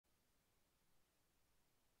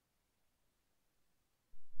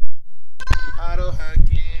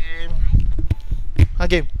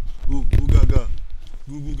Hakim. Gaga.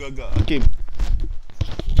 Gugu gaga. Hakim.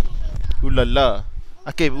 Ulala.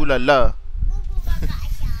 Hakim, ulala.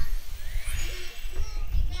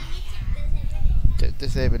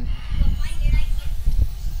 Chapter 7.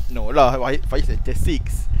 No lah, Faiz chapter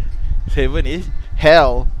 6. 7 is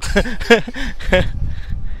hell.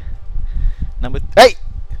 Number 3.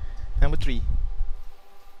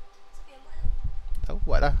 Tahu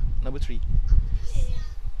buat lah. Number 3.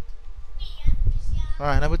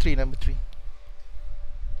 Number 3.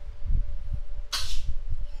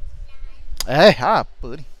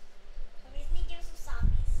 Apa ni? Habis ni game susah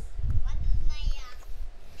habis.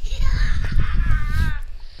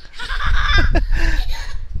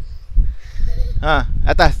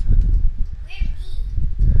 Atas.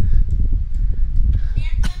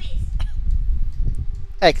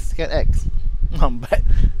 X, kan X. Lambat.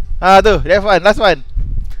 Tu, that one, last one.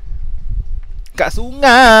 Dekat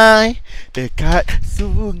sungai.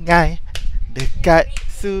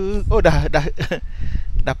 Oh, dah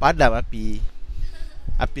dah padam api.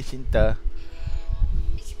 Api cinta.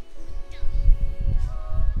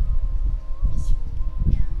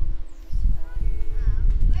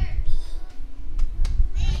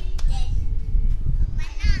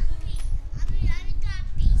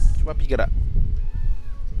 Cuba api gerak.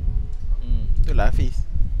 Itulah Hafiz.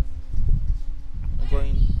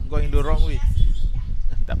 Going the wrong way.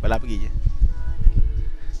 Tak apalah, pergi je.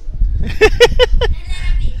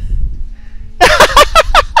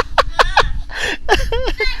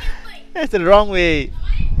 That's the wrong way.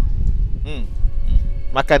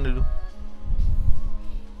 Makan dulu.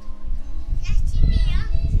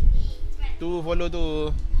 Tu follow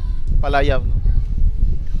tu kepala ayam tu.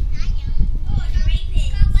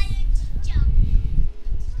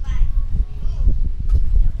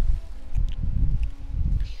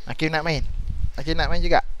 Hakim nak main? Hakim nak main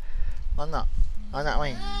juga? Nak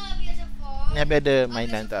main? Ni habis ada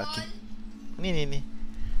mainan tu Hakim. Ni.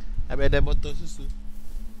 Habis ada botol susu.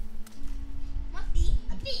 Mati?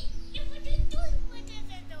 Dia boleh tu.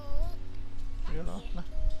 Yalah, nah.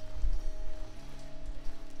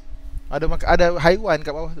 Ada haiwan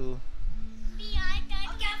kat bawah tu. Okey,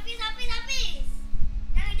 Hafiz.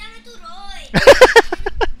 Jangan turun.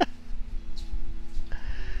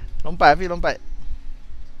 Lompat Hafiz, lompat.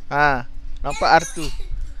 Lompat R2.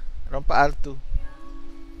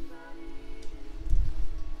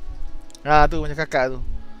 Tu macam kakak tu.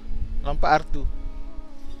 Lompat R2.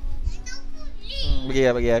 Bagi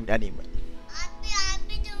Ani.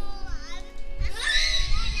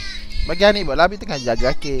 Bagi Ani buat lah. Abi tengah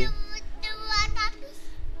jaga Hakim.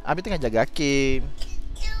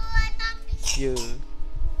 Ya.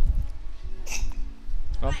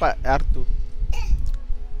 Lompat R2.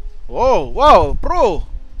 Wow, pro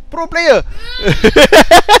player.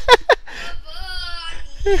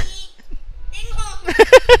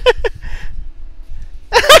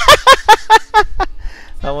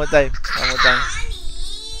 One more time.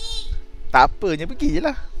 Tak apanya, pergi je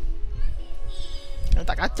lah.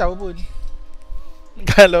 Tak kacau pun.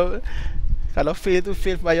 Kalau fail tu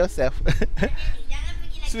fail by yourself. Jangan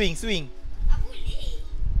pergi lagi. Swing. Tak boleh.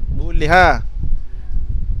 Boleh ha.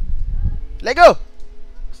 Let go.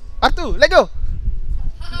 Artu, let go.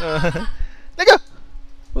 Let go.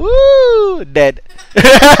 Woo, dead.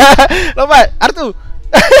 Lompat, Artu.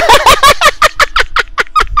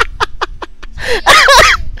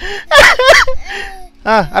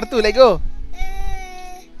 Artu, let go.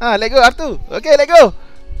 Let go, Artu. Okay, let go.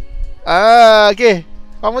 Okay.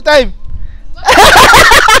 One more time.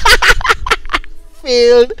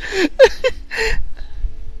 Failed.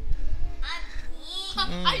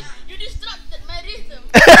 You disrupted my rhythm.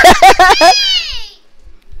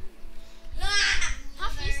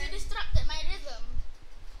 Hafiz, you disrupted my rhythm.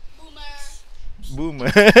 Boomer.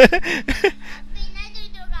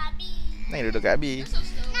 Naik duduk kat Abi. So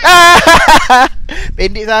slow.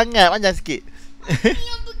 Pendek sangat, panjang sikit.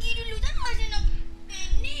 Yang pergi dulu tak macam nak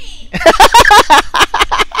pendek.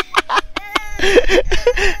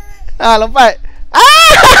 Lompat.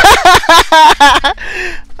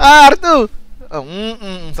 Artu.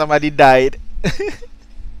 Somebody died.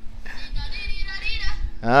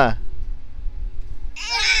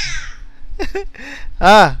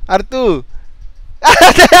 Artu.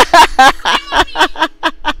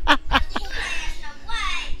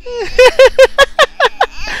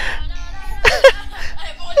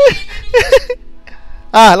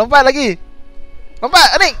 Lompat lagi.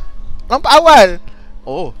 Lompat, Anik. Lompat awal.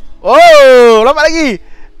 Oh, lompat lagi.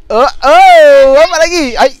 Lompat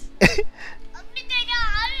lagi. Ai.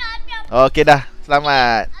 Okey dah.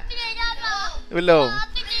 Selamat. Belum.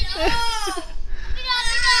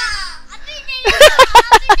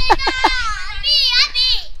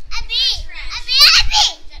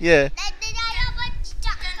 Ya. Tadi dah dapat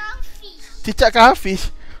cicak kafis. Cicak ke Hafiz?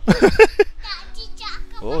 Tak cicak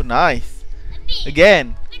ke. Oh, nice. Habis.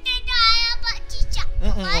 Again. Kita dah dapat cicak.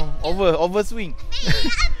 Over swing.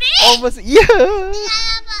 Habis. Over swing. Ya. Dah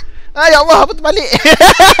dapat. Ah, ya Allah, apa terbalik?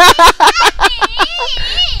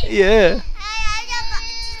 Ya. Saya dapat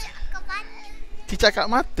cicak ke mata. Cicak kat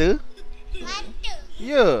mata? Mata.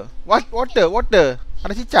 Ya. Water.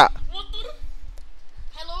 Ada cicak. Water.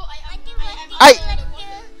 Hello, I am. Ai. Mata.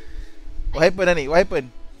 What happened, Anik? What happened?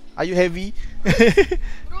 Are you heavy?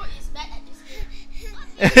 Bro is bad at this game.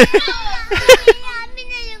 Habis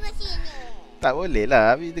nak juga sini. Tak boleh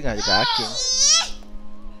lah. Habis tengah je hakim.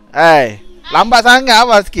 Hai. Lambat sangat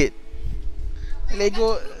apa sikit.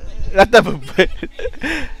 Lego rata bebet.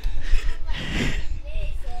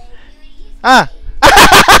 Ha?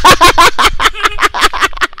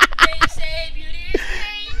 They say believe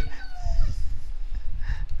me.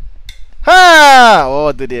 Ha.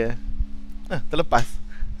 Oh, tu dia. Terlepas.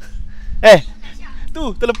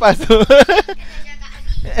 Terlepas tu.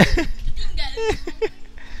 Tinggal.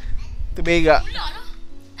 Terberak. Ular lah.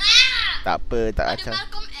 Tak apa, tak Ada kacau.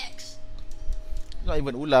 Malcolm X. Not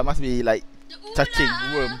even ular, must be like The ular. cacing,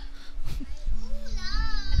 worm.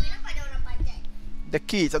 Habis nampak ada orang panjat. The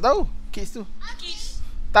kids, tak tahu. Kids tu. Kiss.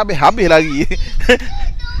 Tak habis lagi.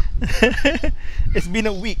 It's been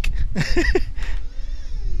a week.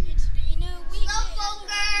 It's been a week. Go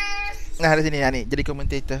focus. Nah, ada sini ni jadi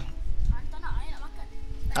komentator. Tak nak, I nak makan.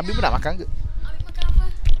 Abi pun nak makan ke? Ambil makan apa?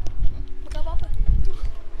 Makan apa-apa?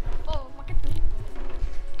 Oh, makan tu.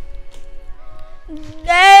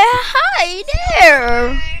 Hi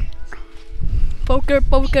there. Poker.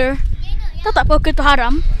 Tahu tak poker tu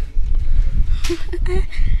haram?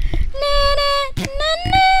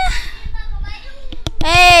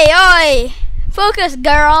 Hey, oi. Focus,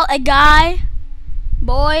 girl, a guy,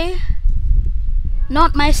 boy.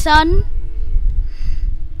 Not my son.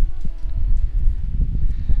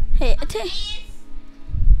 Hey,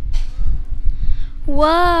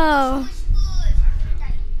 wow.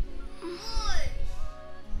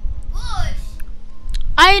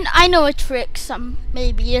 I know a trick.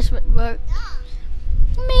 Maybe this would work.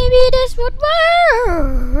 Maybe this would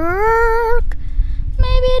work.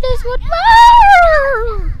 Maybe this would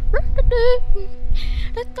work.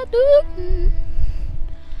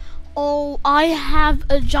 Oh, I have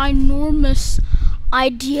a ginormous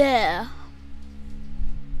idea.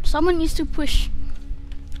 Someone needs to push.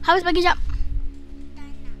 Habis bagi jap.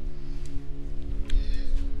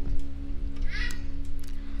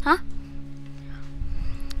 Hah?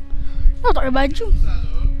 Oh, tak ada baju.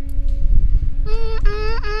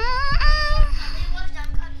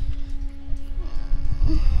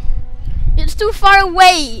 It's too far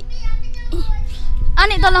away.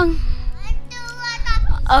 Anik tolong.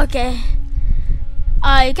 Okay.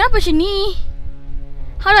 Kenapa sini?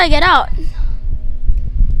 How do I get out?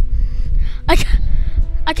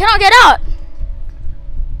 I cannot get out.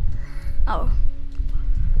 Oh.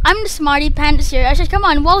 I'm the smarty pants here. I said, come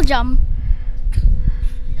on, wall jump.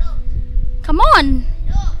 Come on.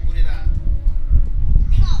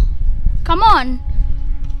 Come on.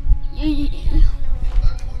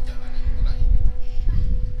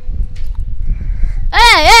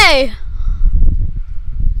 Hey!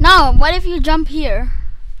 Now, what if you jump here?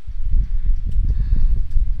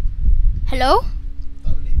 Hello?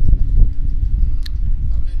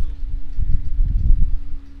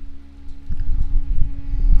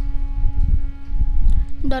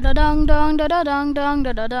 Da da dong dong da da dong dong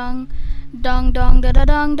da da dong dong dong da da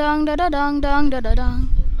dong dong da da dong dong da da dong.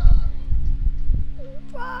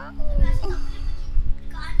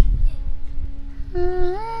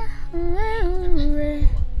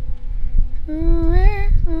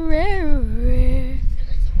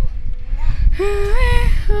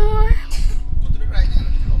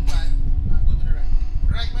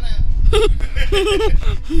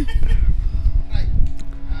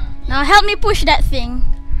 Now help me push that thing.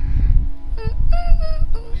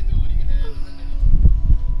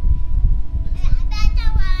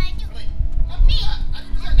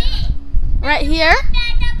 Right here.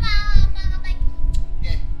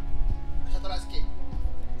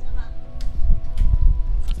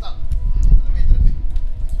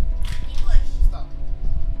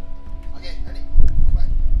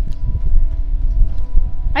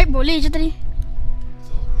 Ay, boleh je tadi.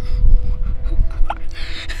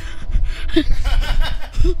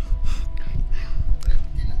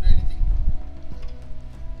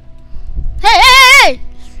 Hey!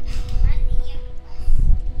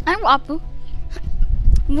 Ano apa?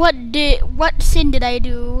 What sin did I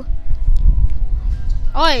do?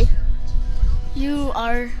 Oi! You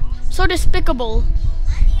are so despicable.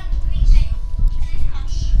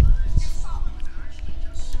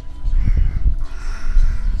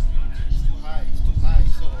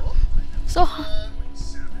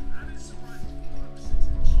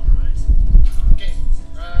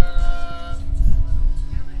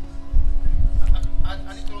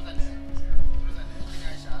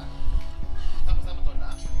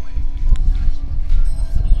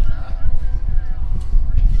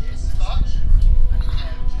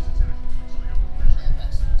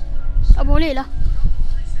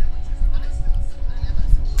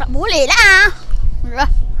 Tak boleh lah.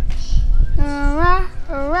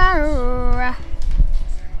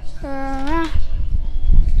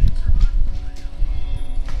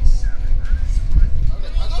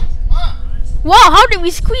 Wow, how did we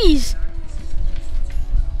squeeze?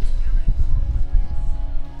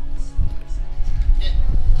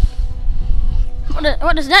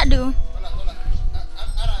 What does that do? Tolak.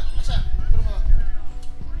 Arah, Asha, turun bawah.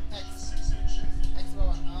 X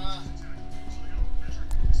bawah.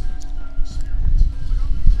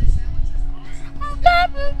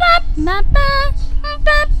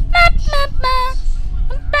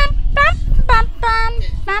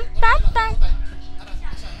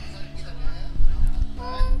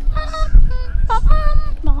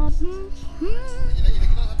 Lagi,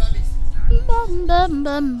 tolak sampai habis.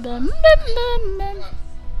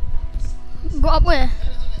 Go up where?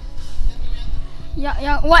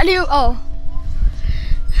 Yang what do you? Oh.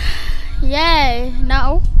 Yay!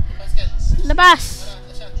 Now. Lepaskan. Lepas.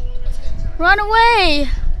 Asha, lepaskan. Run away.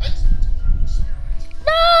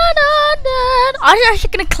 Da da da.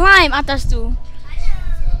 Asyik kena climb atas tu.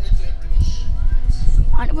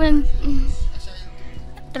 Anak pun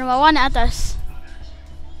turun bawah naik atas.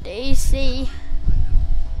 Daisy.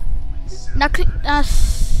 Nak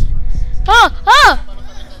oh!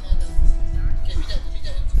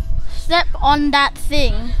 Step on that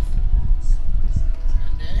thing.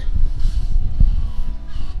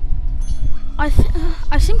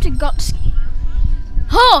 I seem to got.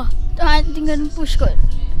 Tinggal push kot.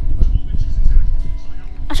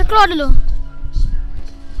 Asal keluar dulu.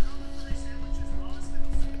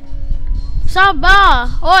 Sabar,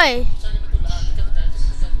 oi.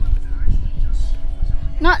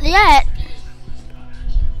 Not yet.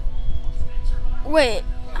 Wait.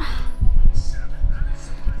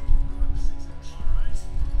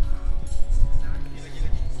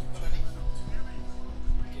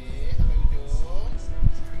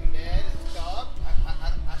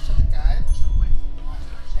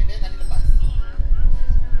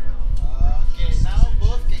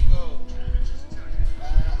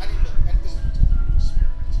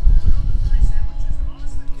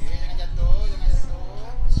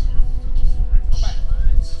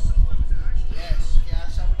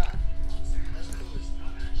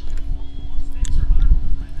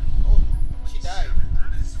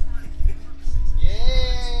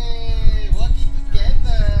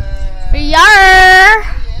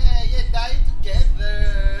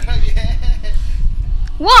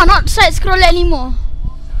 Wow, not side scroll anymore.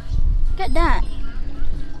 Get that.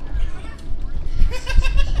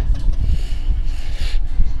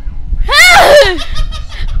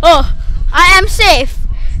 Oh, I am safe.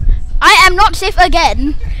 I am not safe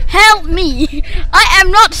again. Help me. I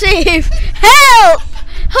am not safe. Help!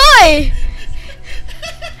 Hoi!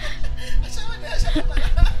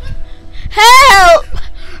 Help!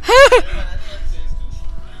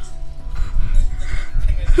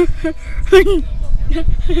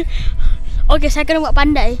 Okay, saya kena buat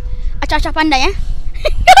pandai. Acah-acah pandai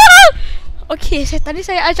Okay, tadi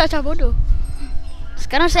saya acah-acah bodoh.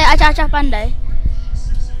 Sekarang saya acah-acah pandai.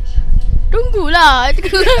 Tunggulah.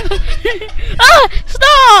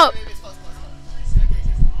 Stop.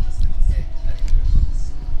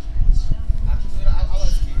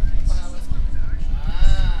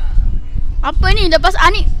 Apa ni? Lepas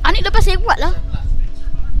Anik lepas saya buat lah.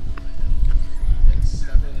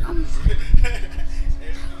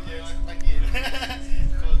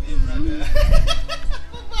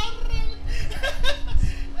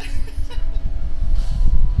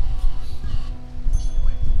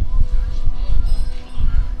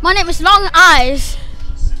 My name is Long Eyes.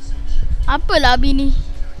 Apalah bini.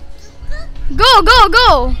 Go.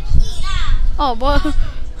 Oh boy.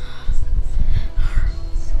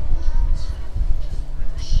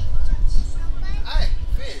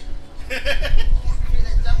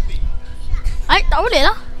 Ay, tak boleh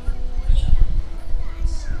lah.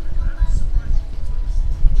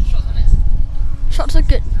 Short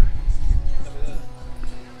circuit.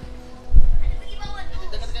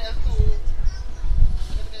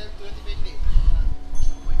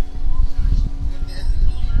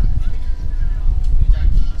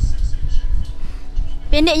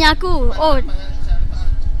 Pendeknya aku. Oh.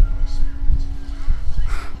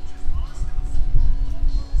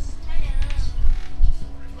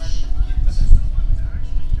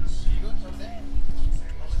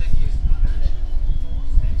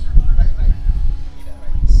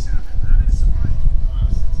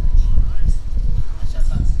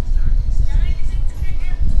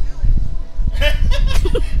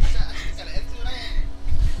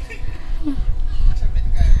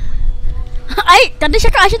 Ay, tadi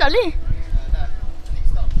cakap Aisyah tak boleh.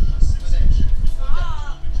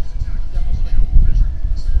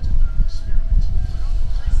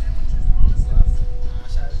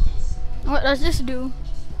 What does this do?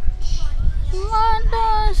 What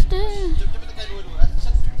does this? Cuba tekan dua-dua.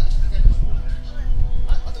 Asal tak tekan dua-dua.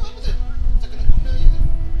 Tu apa tu? Macam kena guna je tu.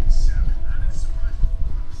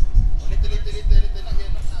 Oh, later. Nak ya,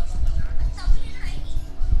 nak. Tak boleh naik.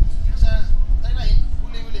 Asal tak naik?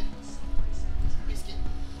 Boleh. Tapi sikit.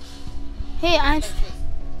 Hey, Left first.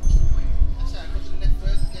 Asal kau turun left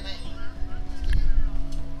first, dia naik. Sikit.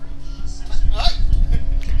 Hai.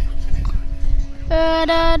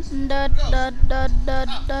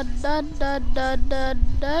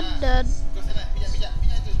 Kau sana,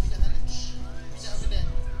 pijak tu, pijak sana. Pijak over there.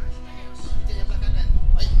 Pijak yang belah kanan.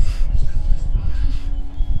 Hai.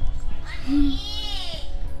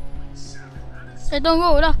 Saya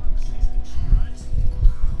tunggu lah.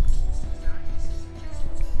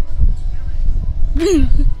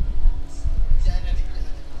 Pijak sana ni, pijak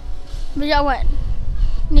sana. Bijak what?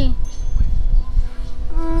 Ni.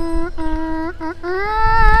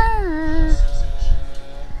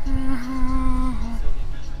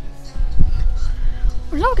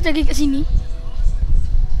 Lama kita pergi kat sini.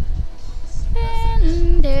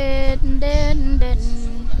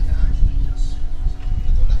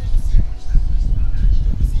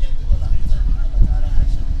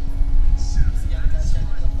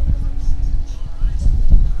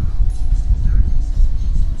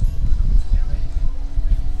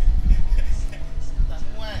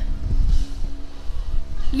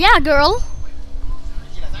 Yeah, girl.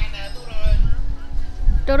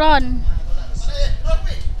 Turun.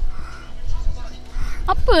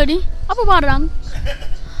 Apa ni? Apa barang?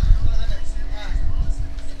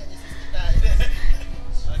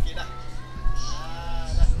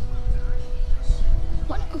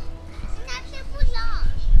 What? Kenapa pula?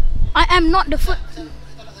 I am not the foot.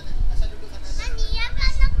 Hani, apa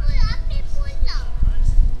nak pula? Apa pula?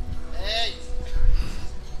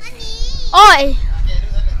 Hani. Oi.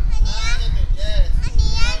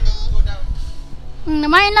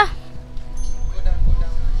 Main lah.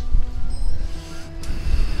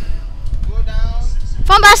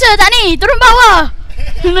 Faham bahasa tak ni? Turun bawah.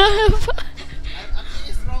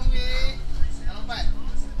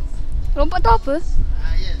 Lompat tu apa?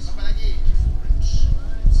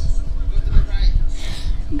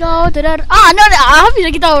 Go to the no, habis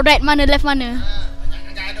lagi tahu right mana left mana.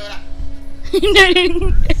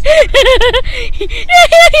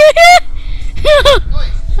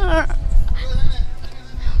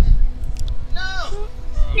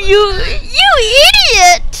 You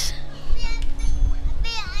idiot.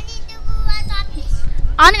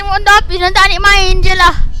 Anik mau habis nanti Anik main je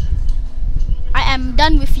lah. I am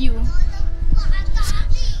done with you.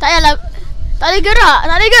 Tak payahlah. Tak boleh gerak.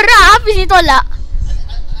 Habis ni tolak.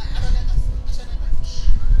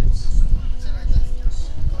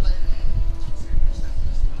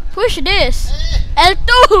 Push this. L2.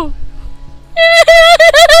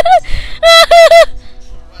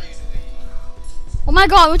 Oh my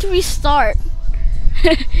god, we want to restart.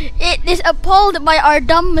 It is appalled by our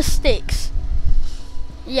dumb mistakes.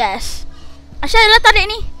 Yes. Asya lah tarik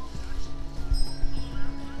ni.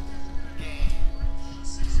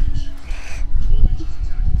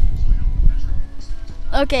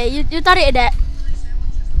 Okay, you tarik that.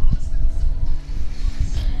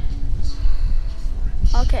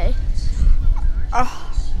 Okay.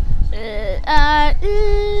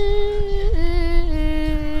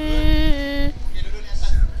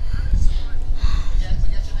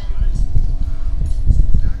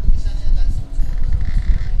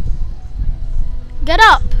 Get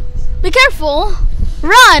up. Be careful.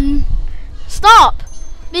 Run. Stop.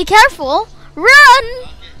 Be careful. Run.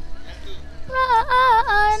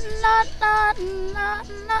 Run.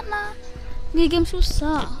 Ni game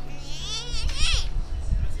susah.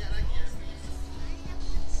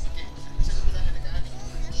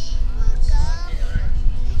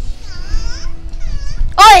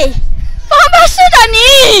 Oi. Faham bahasa tak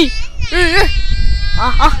ni?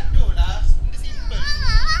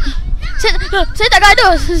 Saya tak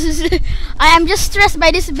gaduh. I am just stressed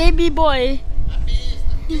by this baby boy.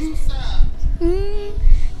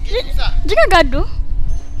 Jangan gaduh.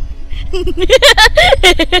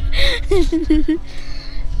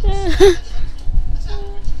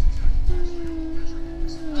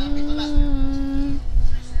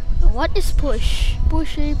 What is push?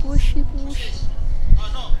 Push.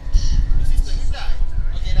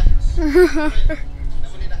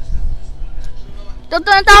 Tonton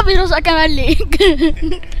nanti habis rosakkan balik.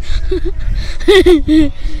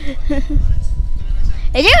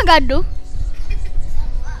 Jangan gaduh.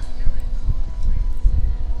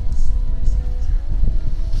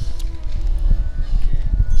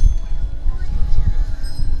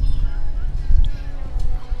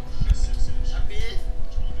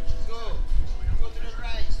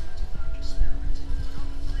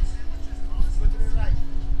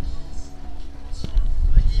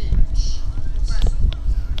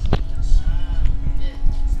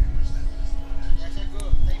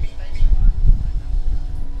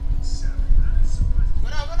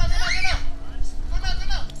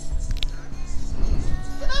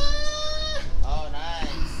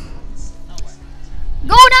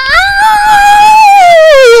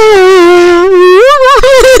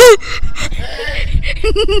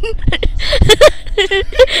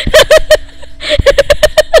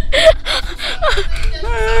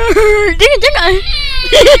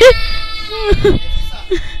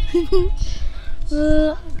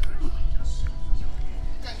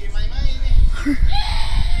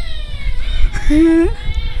 Come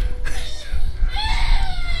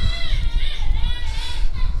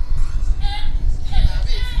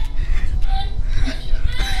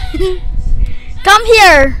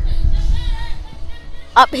here.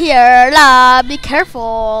 Up here lah. Be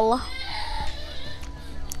careful.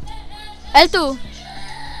 L2.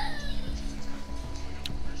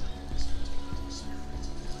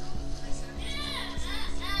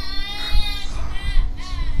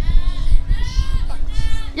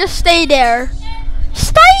 Just stay there.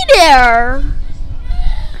 Stay there.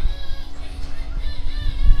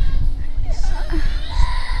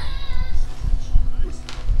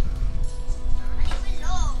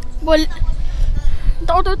 Boleh.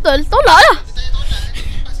 Tak total. Tolak lah.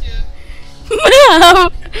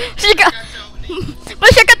 Cakap. Kau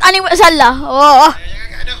cakap Ani buat salah. Oh.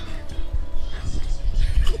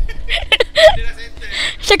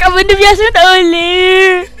 Cakap benda biasa tak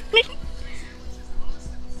boleh.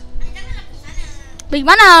 Pergi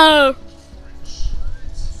mana?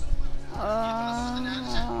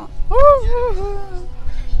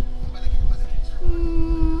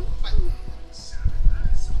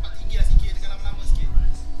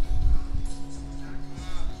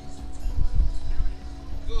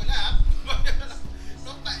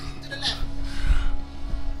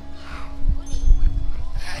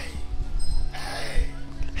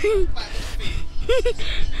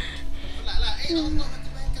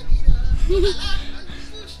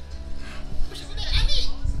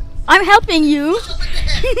 I'm helping you.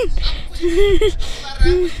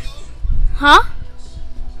 Huh?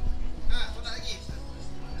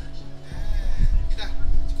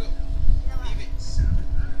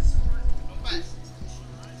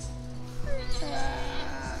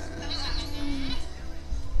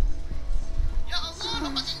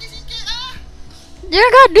 Dia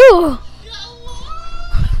gaduh.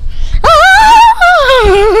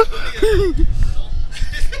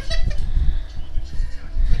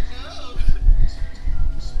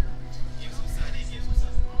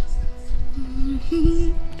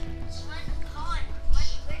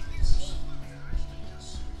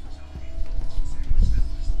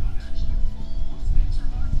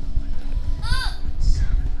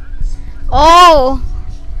 Oh,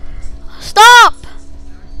 stop!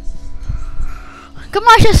 Come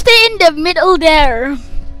on, just stay in the middle there.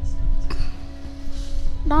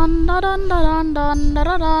 Dun dun dun dun dun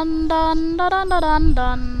dun dun dun dun dun dun dun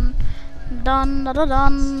dun dun dun dun dun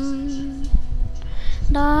dun.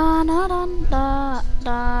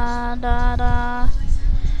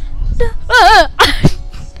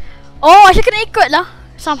 Oh, I kena ikut lah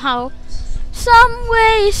somehow, some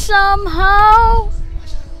way, somehow.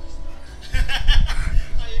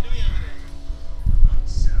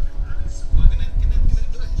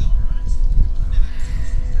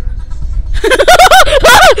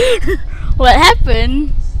 What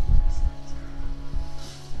happened?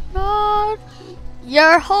 Lord,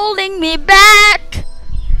 you're holding me back.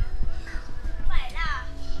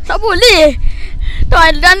 Tak boleh. Tu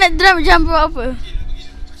ada nak drum jump apa?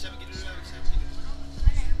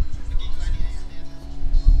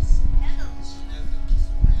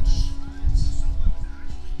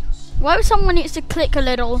 What if someone needs to click a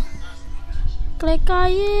little? Click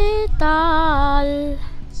tal.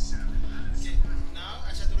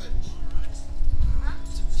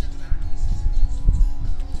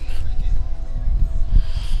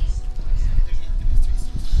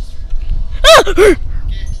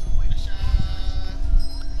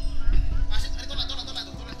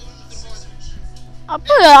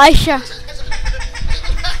 Apa Aisyah?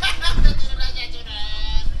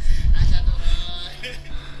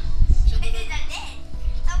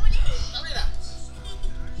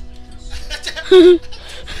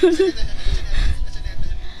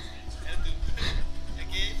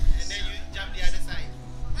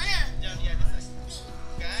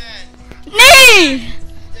 Ni!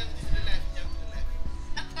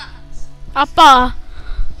 Apa?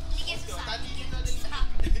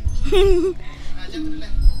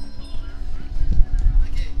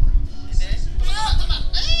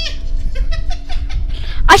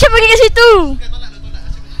 Aisyah pergi ke situ.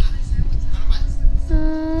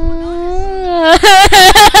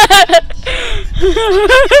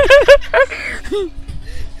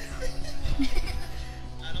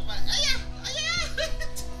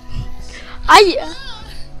 Ayah.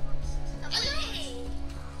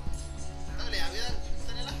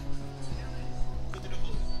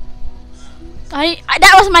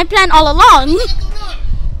 That was my plan all along.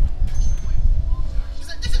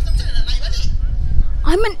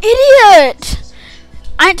 I'm an idiot.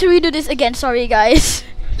 I had to redo this again. Sorry guys.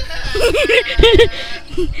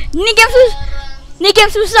 Ni game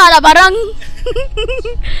susah lah barang.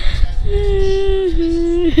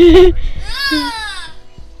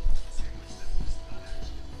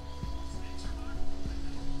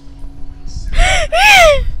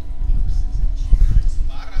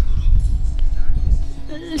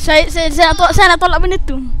 Saya nak tolak benda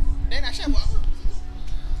tu. Dan Asya buat apa?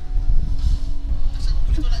 Asya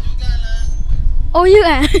pun boleh tolak jugalah. Oh you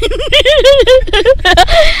ah.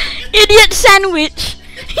 Idiot sandwich.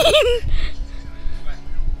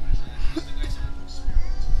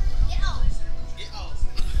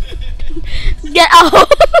 Get out.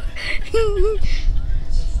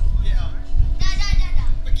 Dah.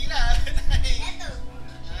 Pergilah.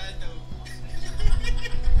 Dah tu. What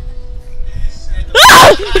happened?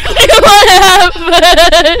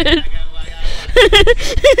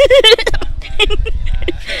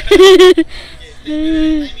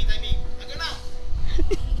 Timing. Go now.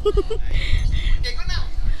 Okay, go now.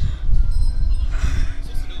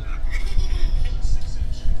 So slow.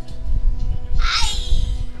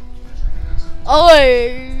 Oi.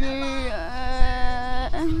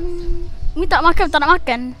 Ni tak makan, tak nak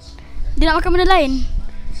makan. Dia nak makan benda lain.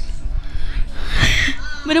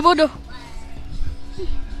 Benda bodoh.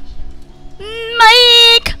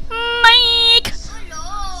 Mike.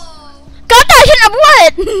 Kau tak saya nak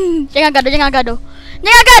buat. Jangan gaduh.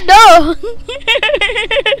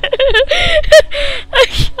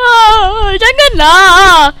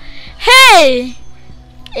 Janganlah. Hey.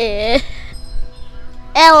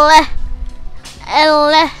 Elah.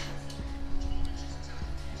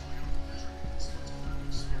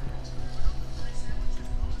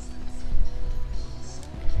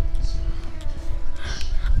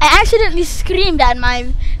 I accidentally screamed at my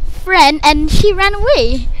friend and she ran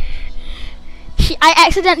away. I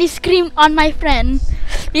accidentally screamed on my friend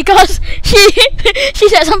because she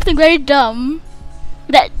said something very dumb.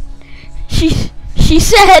 That she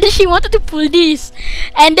said she wanted to pull this,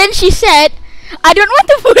 and then she said, "I don't want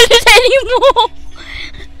to pull this anymore."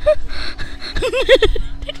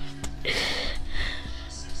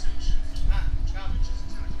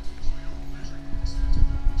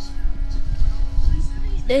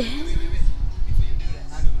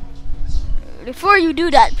 Before you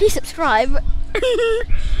do that, please subscribe.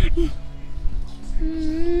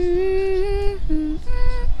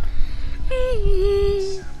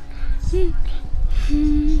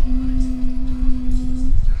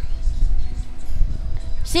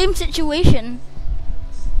 Same situation.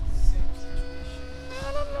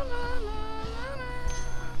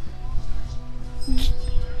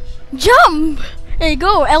 Jump! There you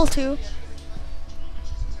go, L2.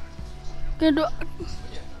 Kedua.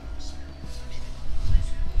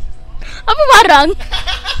 Apa barang?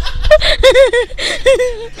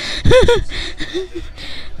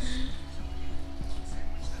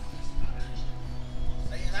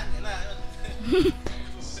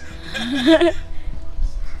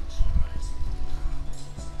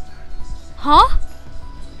 Huh?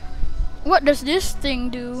 What does this thing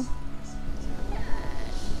do?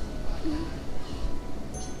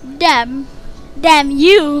 Damn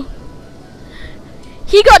you.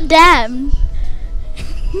 He got damned.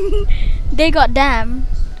 They got damned.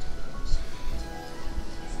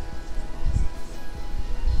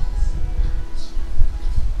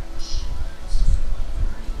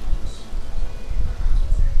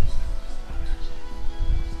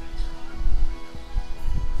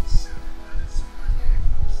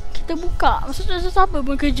 Kita buka. Maksudnya siapa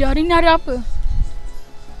pun kerja. Hari ni hari apa?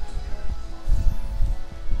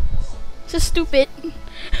 So stupid.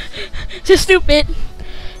 This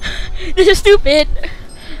is stupid.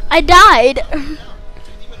 I died.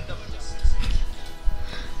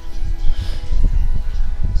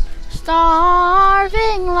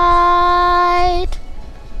 Starving light.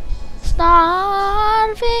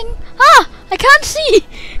 Starving. Ah! I can't see.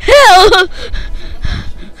 Hell.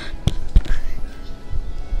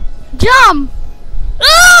 Jump.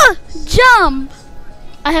 Ah! Jump.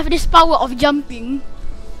 I have this power of jumping.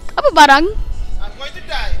 Apa barang? I'm going to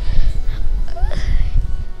die.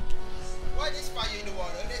 Why there's fire in the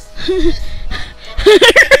water?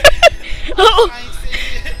 Oh.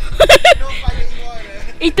 No fire in water.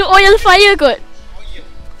 Itu oil fire kot.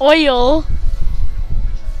 Oil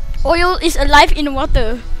is alive in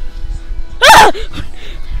water. Ah!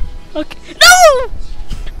 Okay. No!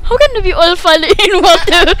 How can there be oil fire in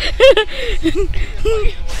water?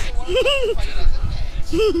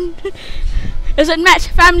 Doesn't match.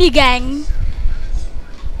 Family gang.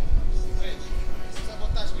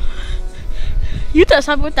 You tak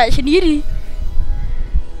sabotage sendiri.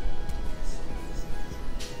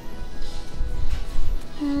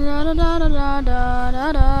 Da da da da da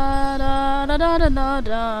da da da da da da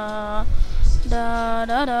da. Da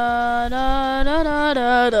da da da da da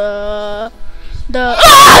da da. Da.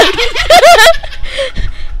 Ah!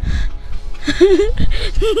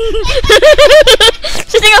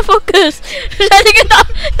 Saya tengah fokus. Saya tengah tak.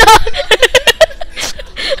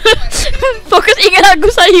 Fokus ingat lagu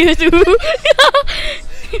saya tu.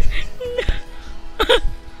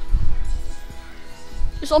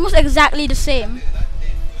 It's almost exactly the same.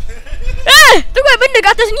 Tunggu benda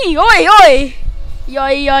kat atas ni. Oi, oi.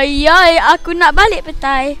 Yoi, yoi, yoi. Aku nak balik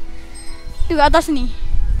petai. Tu kat atas ni.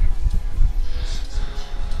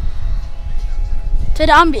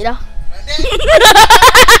 Saya dah ambil dah.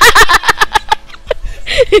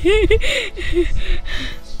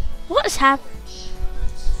 What's happened?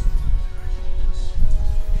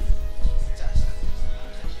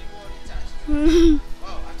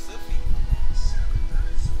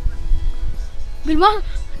 Bilma,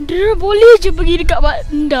 dia boleh je pergi dekat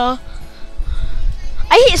bandar.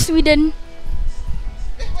 I hate Sweden.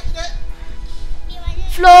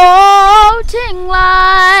 Floating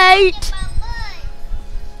light.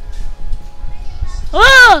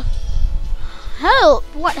 Oh! Help!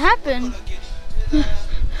 What happened?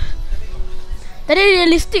 Tadi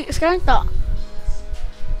realistic, sekarang tak.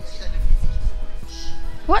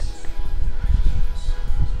 What?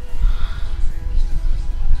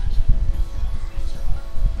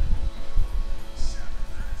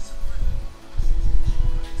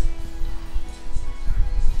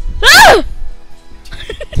 Ah!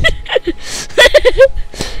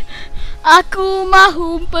 Aku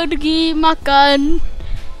mahu pergi makan.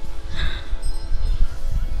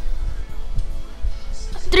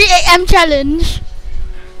 3 AM challenge.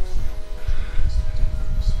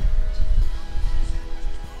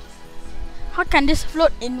 How can this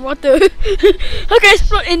float in water? How can it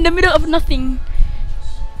float in the middle of nothing?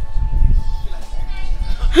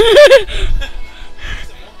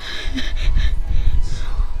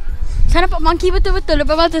 Saya nampak monkey betul-betul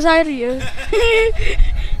lepas mata saya.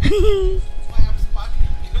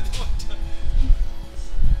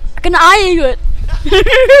 Kena air kot.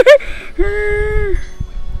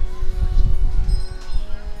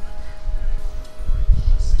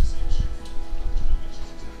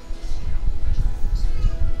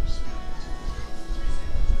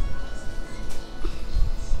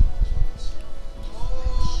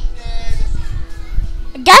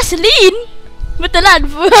 Gasoline? Betul lah.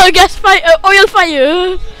 Gas fire, oil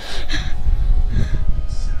fire.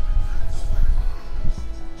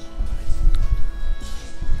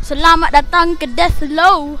 Selamat datang ke Death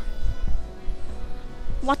Low.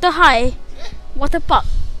 Water High. Water Park.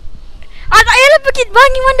 Tak payahlah pergi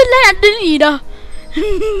Bangi Wonderland. Ada ni dah.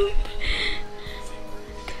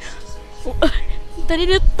 Tadi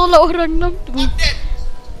dia tolak orang dalam tu.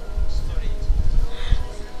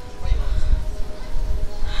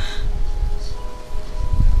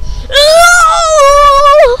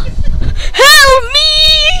 Help me!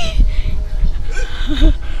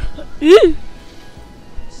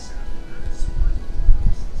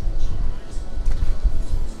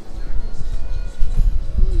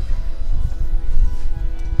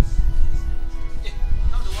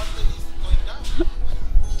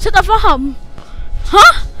 Saya tak faham.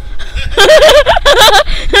 Hah?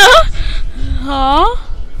 Huh?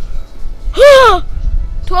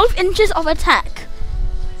 12 inches of attack.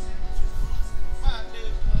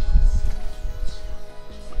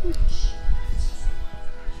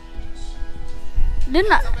 Dia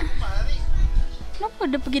nak. Kenapa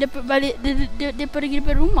dia pergi dapat balik? Dia pergi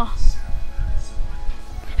dapat rumah.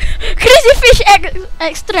 Crazy fish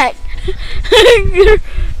extract.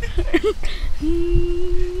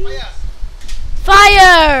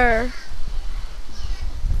 Fire.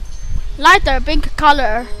 Lighter pink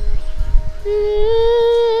color.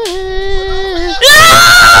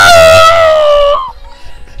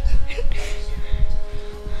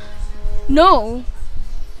 No.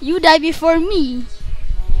 You die before me.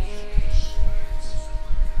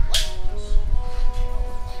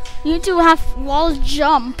 You two have wall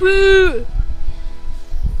jump.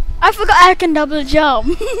 I forgot I can double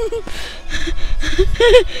jump.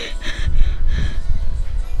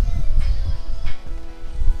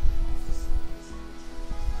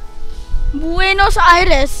 Buenos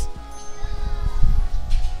Aires.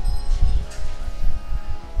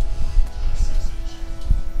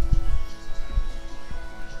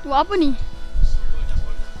 Buat apa ni?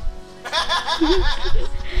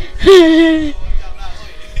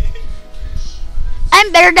 I'm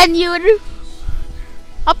better than you.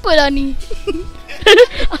 Apalah ni?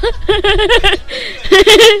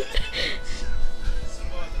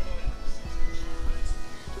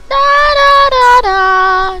 Da da da da.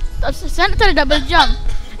 Saya nak try double jump.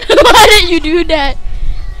 Why did you do that?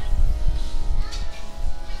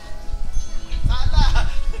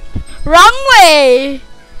 Wrong way.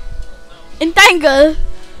 Entangle.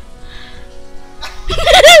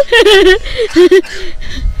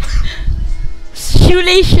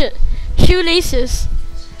 Shoelaces.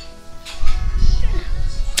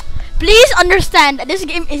 Please understand that this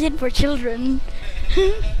game isn't for children.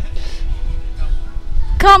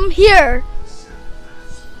 Come here.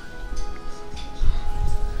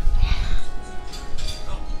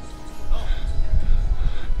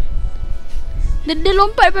 Dia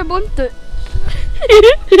lompat pada bontot.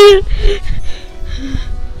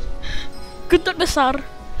 Kentut besar.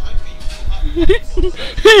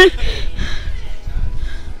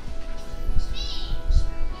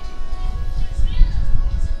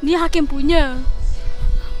 Ni hakim punya.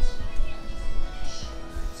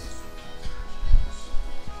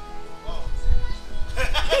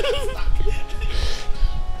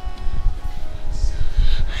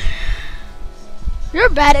 You're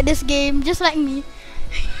bad at this game, just like me.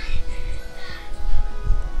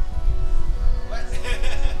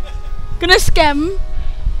 Kena scam.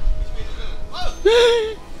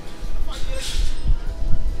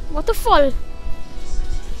 Waterfall.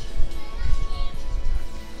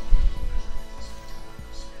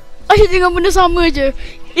 Asyik tengok benda sama je.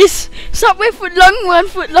 Is subway foot long, 1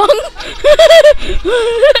 foot long.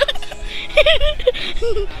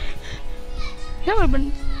 Kenapa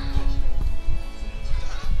benda?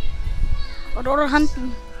 Ada orang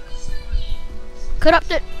hantu.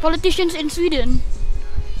 Corrupted politicians in Sweden.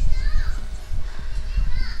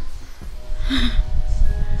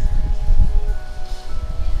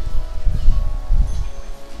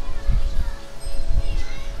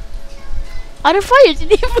 Ada fire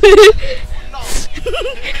tiba-tiba.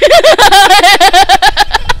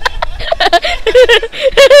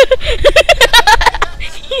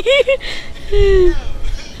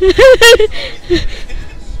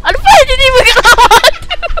 Ada fire tiba-tiba kat lawan.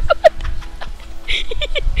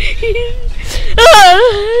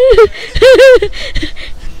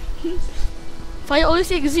 Fire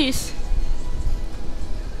always exists.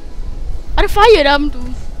 Ada fire dalam tu.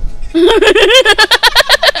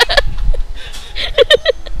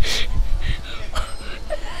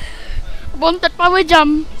 Bontot power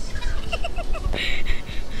jump.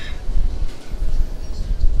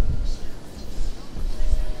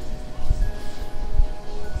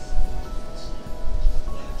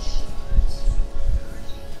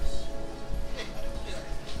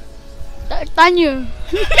 Tak tanya.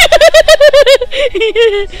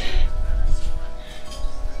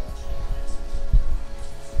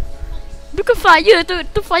 Bukan fire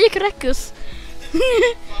tu firecrackers.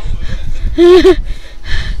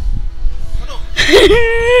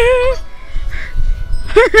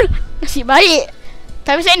 Nasib baik.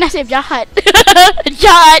 Tapi saya nasib jahat.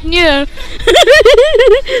 Jahatnya.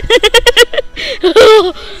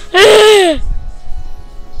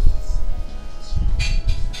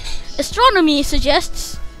 Astronomy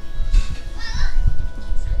suggests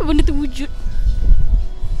benda tu wujud.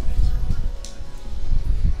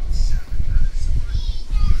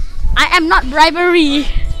 I am not bribery.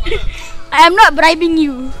 I am not bribing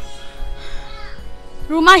you.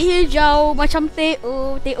 Rumah hijau macam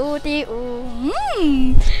teo.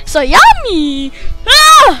 So yummy.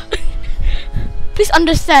 Ah! Please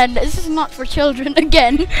understand that this is not for children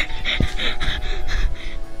again.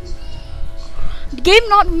 The game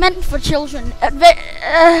not meant for children.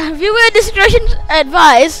 Viewer discretion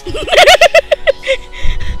advised.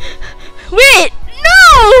 Wait,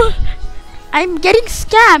 no! I'm getting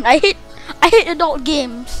scammed. I hate adult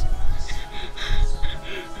games.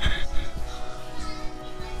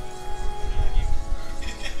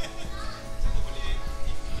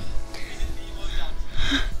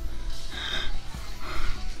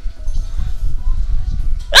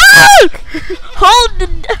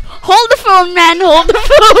 Hold the phone, man. Hold the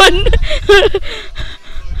phone.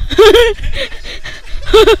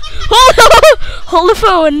 Hold the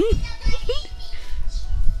phone.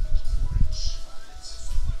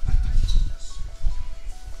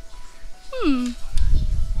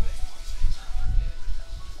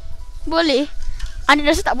 Boleh. Anda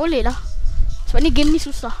rasa tak boleh lah. Sebab ni game ni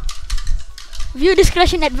susah. View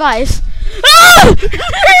discretion advice.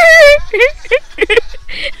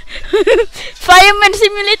 Fireman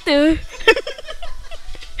simulator.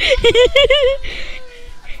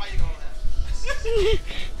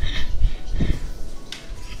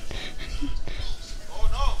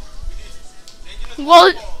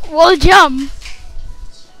 Wall jump.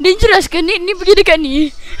 Dangerous ke ni? Ni pergi dekat ni.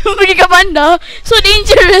 Pergi kat bandar. So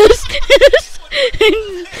dangerous.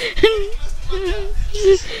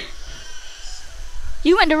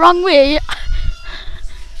 You went the wrong way.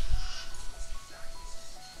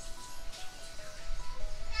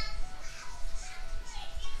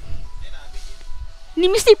 Ni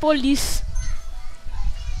mesti polis.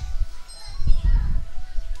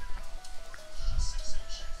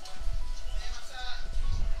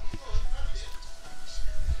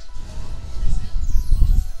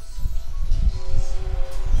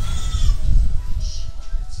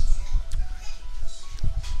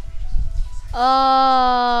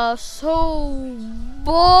 So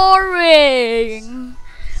boring.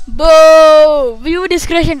 Boo. Viewer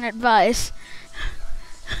discretion advised.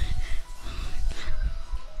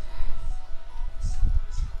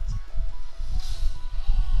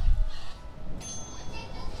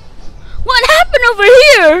 What happened over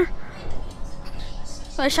here?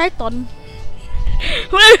 Oh, Shaitan.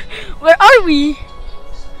 Where are we?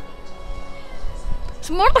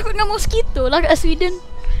 Semua orang takut dengan mosquito lah kat Sweden.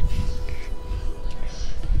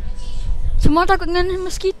 Semua orang takut dengan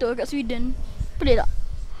mosquito kat Sweden. Boleh tak?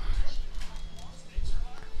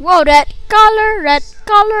 Wow, red color.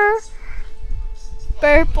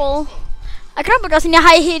 Purple. Kenapa kat sini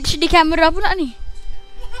high HD camera pula ni?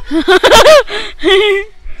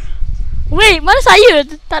 Wait, mana saya?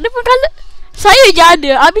 Tak ada pun color. Saya je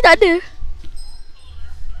ada, Abi tak ada.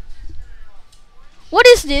 What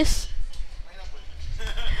is this?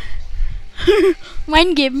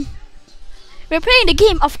 Mind game. We're playing the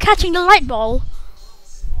game of catching the light ball.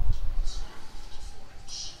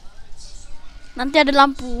 Nanti ada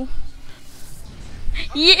lampu.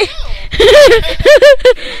 Yeah.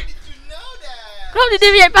 Kenapa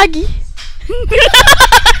dia biar pagi?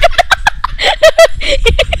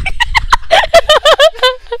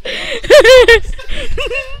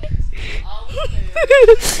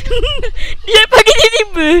 Dia pagi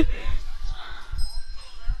tiba-tiba.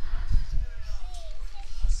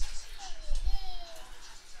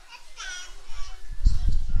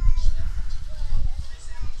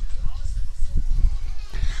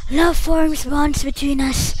 Love forms bonds between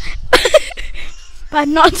us, but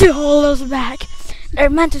not to hold us back.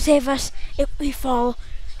 They're meant to save us if we fall.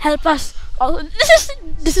 Help us. Oh,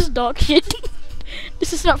 this is dog shit.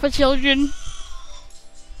 This is not for children.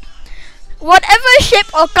 Whatever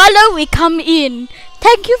shape or color we come in,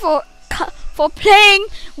 thank you for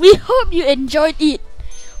playing. We hope you enjoyed it.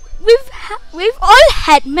 We've all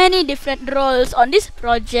had many different roles on this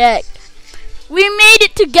project. We made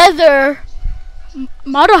it together.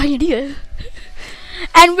 Marahnya dia.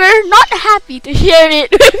 And we're not happy to share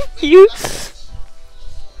it with you.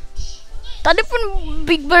 Tadi pun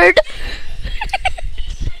Big Bird.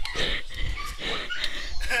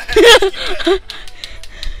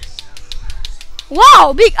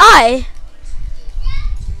 Wow, big eye.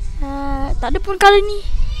 Tak ada pun kali ni.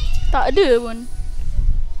 Tak ada pun.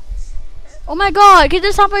 Oh my god,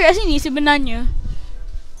 kita sampai kat sini sebenarnya.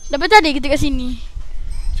 Dapat tadi kita kat sini.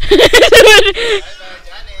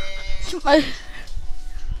 Bye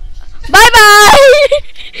bye.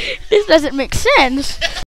 This doesn't make sense.